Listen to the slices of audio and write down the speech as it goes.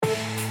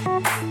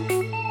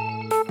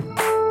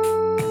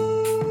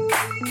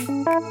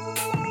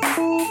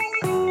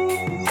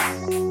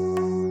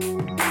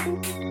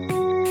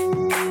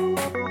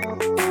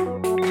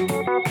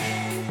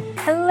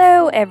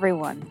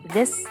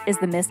This is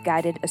the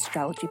Misguided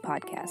Astrology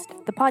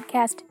Podcast, the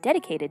podcast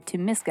dedicated to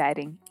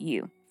misguiding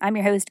you. I'm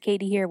your host,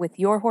 Katie, here with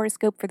your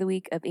horoscope for the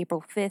week of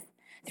April 5th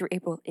through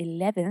April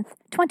 11th,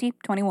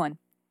 2021.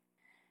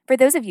 For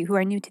those of you who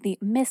are new to the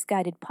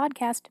Misguided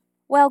Podcast,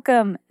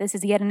 welcome! This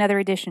is yet another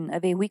edition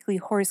of a weekly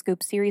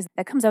horoscope series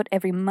that comes out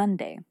every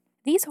Monday.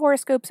 These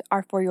horoscopes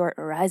are for your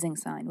rising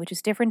sign, which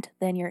is different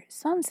than your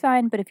sun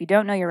sign, but if you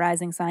don't know your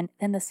rising sign,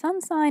 then the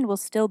sun sign will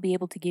still be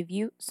able to give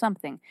you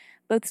something.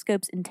 Both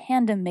scopes in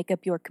tandem make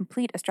up your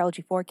complete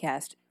astrology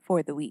forecast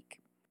for the week.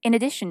 In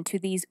addition to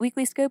these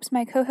weekly scopes,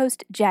 my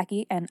co-host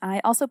Jackie and I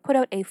also put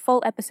out a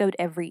full episode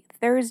every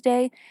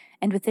Thursday,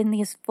 and within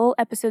these full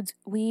episodes,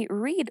 we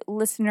read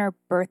listener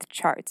birth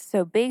charts.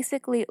 So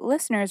basically,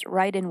 listeners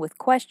write in with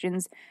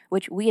questions,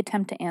 which we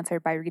attempt to answer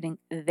by reading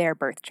their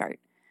birth chart.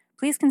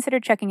 Please consider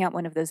checking out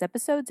one of those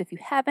episodes if you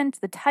haven't.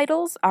 The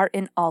titles are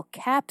in all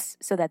caps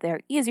so that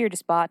they're easier to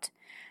spot.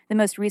 The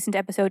most recent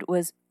episode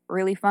was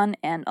really fun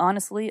and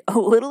honestly a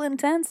little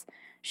intense.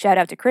 Shout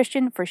out to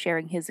Christian for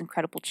sharing his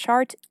incredible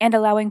chart and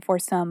allowing for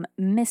some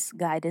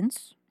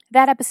misguidance.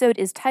 That episode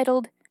is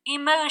titled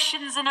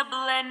Emotions in a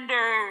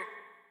Blender.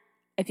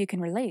 If you can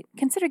relate,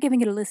 consider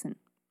giving it a listen.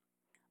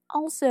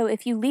 Also,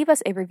 if you leave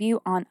us a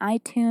review on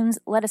iTunes,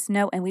 let us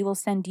know and we will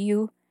send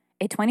you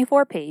a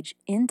 24-page,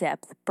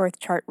 in-depth birth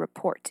chart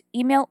report.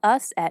 Email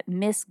us at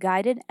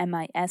misguided,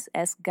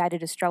 M-I-S-S,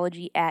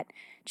 guidedastrology at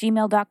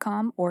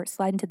gmail.com or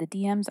slide into the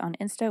DMs on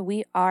Insta.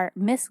 We are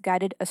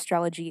Misguided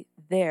Astrology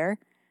there.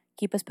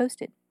 Keep us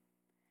posted.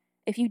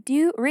 If you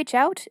do reach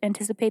out,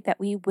 anticipate that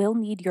we will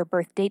need your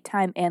birth date,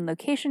 time, and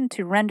location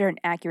to render an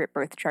accurate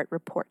birth chart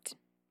report.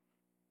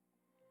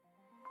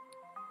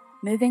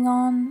 Moving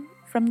on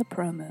from the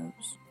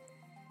promos.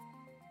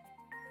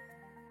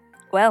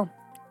 Well,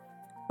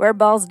 we're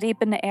balls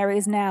deep into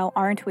Aries now,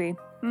 aren't we?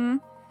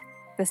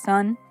 The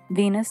Sun,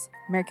 Venus,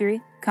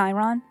 Mercury,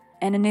 Chiron,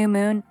 and a new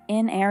moon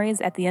in Aries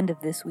at the end of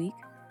this week.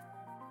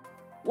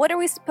 What are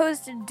we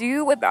supposed to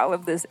do with all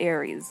of this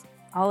Aries?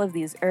 All of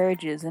these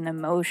urges and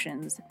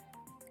emotions,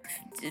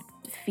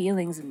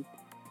 feelings, and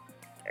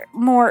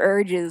more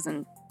urges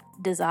and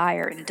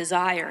desire and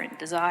desire and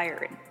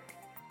desire. And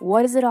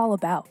what is it all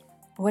about?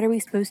 What are we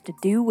supposed to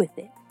do with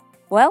it?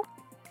 Well,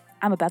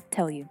 I'm about to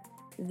tell you.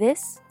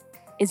 This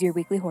is your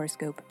weekly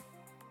horoscope.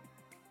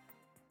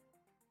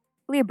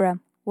 Libra,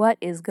 what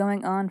is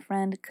going on,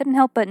 friend? Couldn't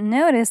help but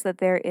notice that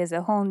there is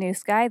a whole new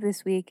sky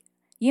this week.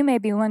 You may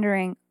be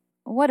wondering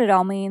what it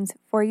all means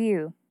for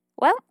you.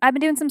 Well, I've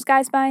been doing some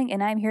sky spying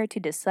and I'm here to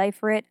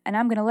decipher it, and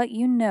I'm going to let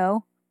you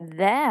know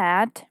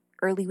that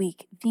early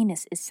week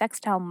Venus is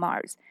sextile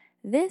Mars.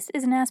 This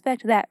is an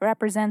aspect that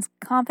represents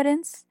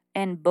confidence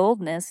and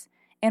boldness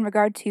in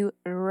regard to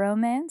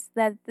romance,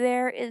 that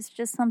there is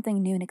just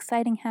something new and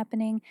exciting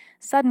happening,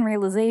 sudden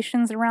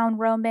realizations around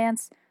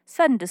romance,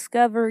 sudden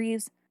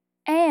discoveries,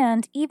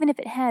 and even if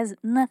it has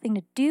nothing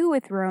to do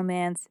with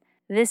romance,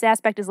 this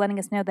aspect is letting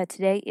us know that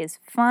today is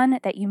fun,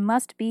 that you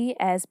must be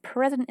as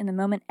present in the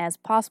moment as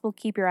possible.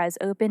 Keep your eyes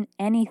open.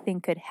 Anything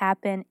could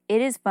happen.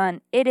 It is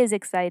fun. It is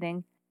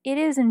exciting. It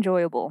is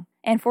enjoyable.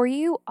 And for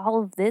you,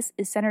 all of this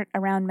is centered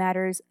around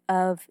matters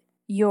of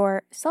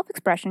your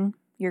self-expression,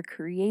 your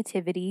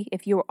creativity.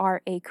 If you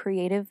are a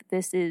creative,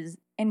 this is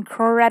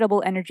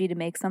incredible energy to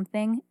make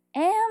something.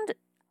 And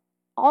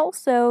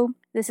also,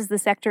 this is the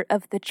sector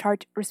of the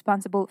chart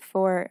responsible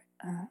for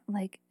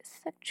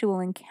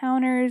sexual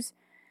encounters.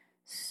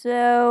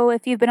 So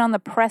if you've been on the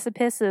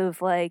precipice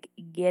of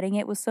getting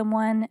it with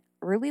someone,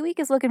 early week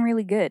is looking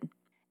really good.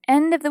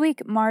 End of the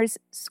week, Mars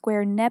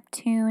square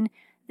Neptune.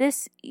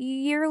 This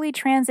yearly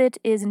transit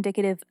is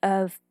indicative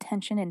of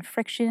tension and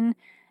friction,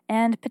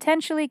 and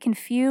potentially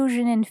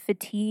confusion and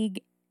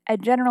fatigue, a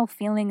general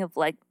feeling of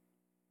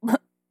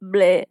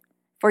bleh.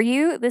 For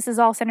you, this is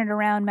all centered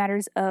around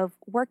matters of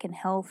work and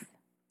health.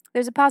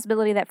 There's a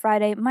possibility that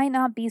Friday might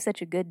not be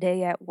such a good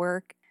day at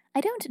work.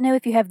 I don't know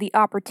if you have the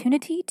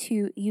opportunity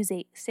to use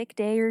a sick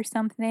day or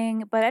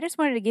something, but I just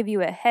wanted to give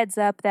you a heads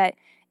up that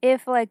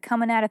if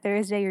coming out of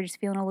Thursday you're just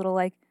feeling a little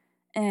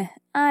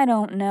I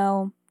don't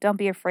know, don't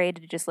be afraid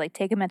to just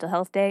take a mental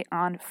health day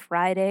on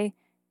Friday.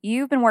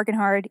 You've been working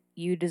hard.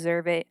 You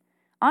deserve it.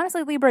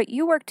 Honestly, Libra,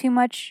 you work too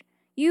much.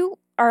 You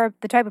are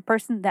the type of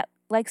person that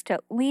likes to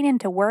lean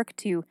into work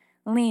to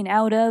lean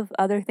out of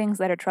other things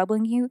that are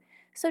troubling you,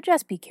 so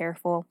just be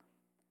careful.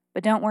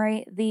 But don't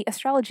worry, the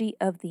astrology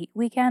of the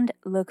weekend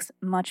looks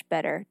much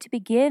better. To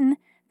begin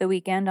the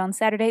weekend on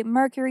Saturday,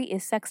 Mercury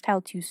is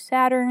sextile to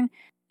Saturn.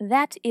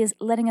 That is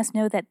letting us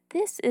know that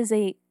this is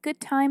a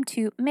good time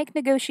to make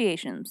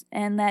negotiations,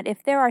 and that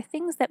if there are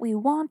things that we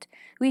want,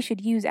 we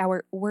should use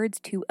our words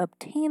to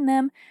obtain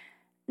them.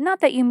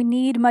 Not that you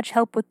need much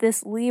help with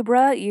this,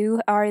 Libra.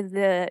 You are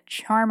the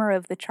charmer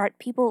of the chart.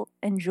 People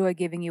enjoy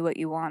giving you what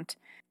you want.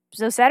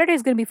 So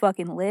Saturday's going to be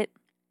fucking lit.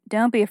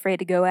 Don't be afraid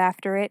to go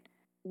after it,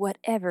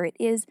 whatever it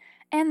is.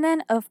 And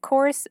then, of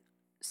course,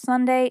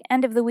 Sunday,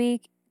 end of the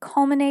week,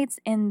 culminates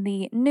in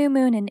the new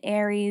moon in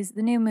Aries.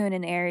 The new moon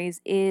in Aries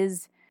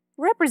is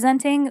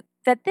representing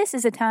that this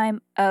is a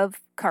time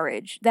of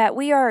courage, that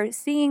we are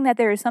seeing that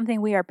there is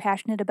something we are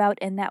passionate about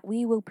and that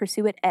we will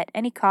pursue it at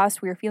any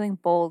cost. We are feeling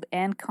bold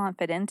and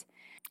confident.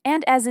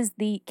 And as is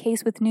the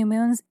case with new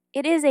moons,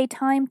 it is a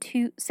time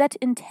to set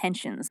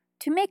intentions,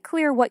 to make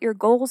clear what your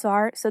goals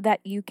are so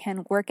that you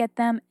can work at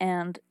them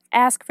and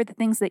ask for the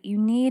things that you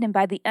need. And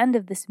by the end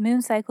of this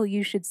moon cycle,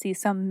 you should see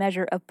some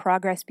measure of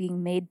progress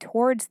being made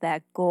towards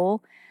that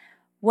goal.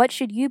 What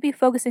should you be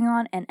focusing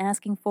on and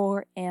asking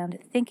for and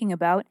thinking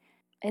about?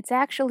 It's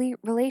actually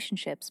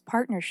relationships,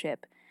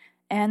 partnership.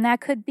 And that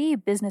could be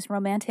business,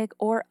 romantic,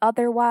 or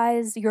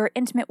otherwise your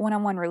intimate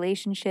one-on-one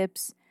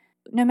relationships.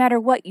 No matter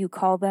what you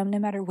call them, no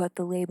matter what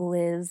the label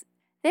is,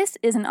 this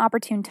is an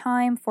opportune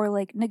time for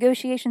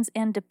negotiations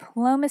and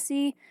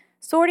diplomacy,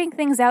 sorting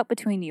things out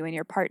between you and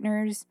your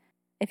partners.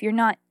 If you're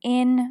not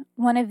in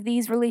one of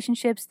these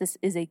relationships, this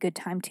is a good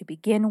time to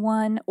begin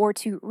one or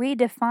to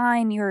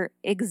redefine your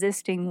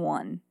existing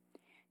one.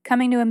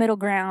 Coming to a middle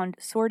ground,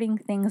 sorting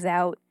things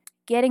out,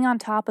 getting on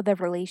top of the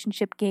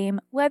relationship game,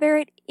 whether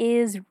it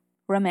is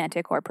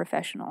romantic or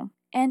professional.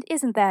 And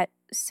isn't that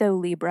so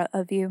Libra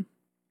of you?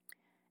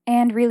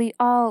 And really,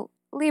 all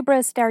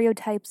Libra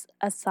stereotypes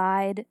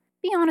aside,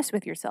 be honest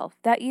with yourself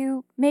that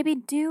you maybe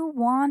do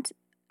want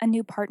a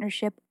new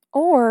partnership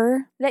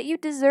or that you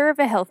deserve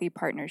a healthy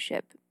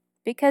partnership,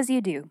 because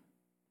you do.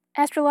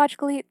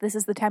 Astrologically, this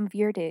is the time of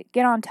year to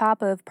get on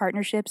top of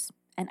partnerships,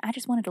 and I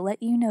just wanted to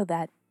let you know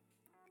that.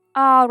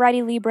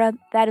 Alrighty, Libra,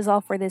 that is all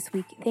for this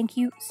week. Thank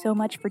you so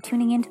much for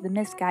tuning in to the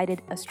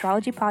Misguided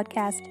Astrology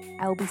Podcast.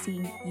 I will be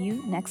seeing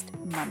you next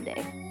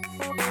Monday.